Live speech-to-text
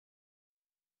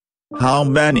How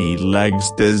many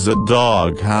legs does a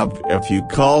dog have if you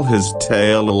call his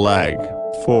tail a leg?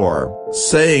 4.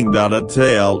 Saying that a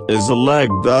tail is a leg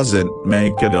doesn't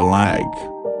make it a leg.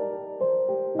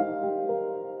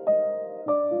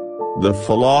 The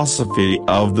philosophy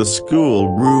of the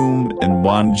schoolroom in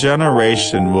one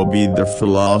generation will be the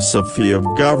philosophy of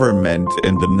government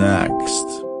in the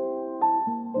next.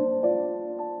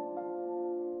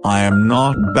 I am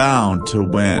not bound to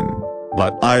win,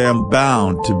 but I am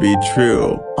bound to be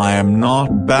true. I am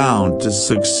not bound to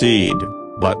succeed,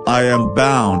 but I am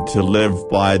bound to live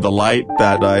by the light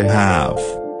that I have.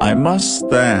 I must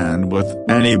stand with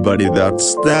anybody that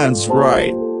stands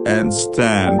right, and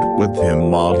stand with him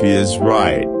while he is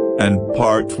right, and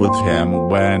part with him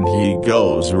when he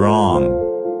goes wrong.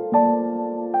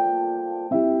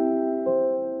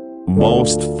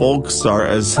 Most folks are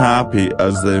as happy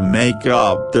as they make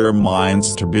up their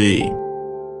minds to be.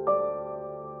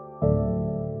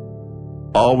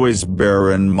 Always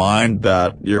bear in mind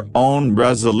that your own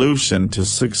resolution to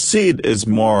succeed is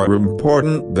more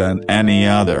important than any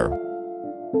other.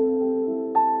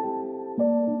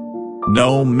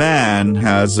 No man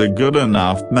has a good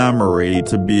enough memory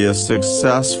to be a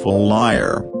successful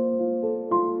liar.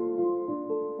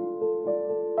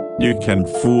 You can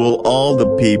fool all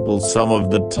the people some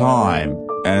of the time,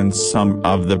 and some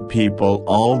of the people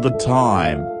all the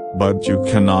time, but you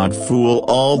cannot fool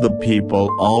all the people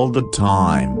all the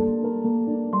time.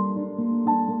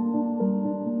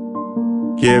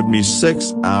 Give me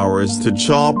 6 hours to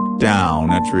chop down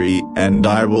a tree and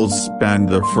I will spend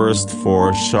the first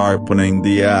 4 sharpening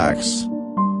the axe.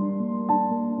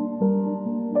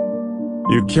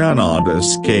 You cannot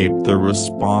escape the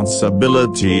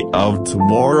responsibility of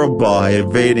tomorrow by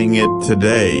evading it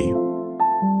today.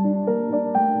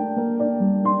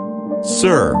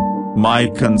 Sir, my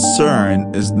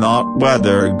concern is not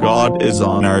whether God is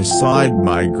on our side.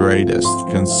 My greatest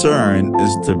concern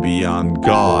is to be on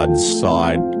God's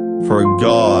side, for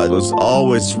God is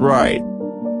always right.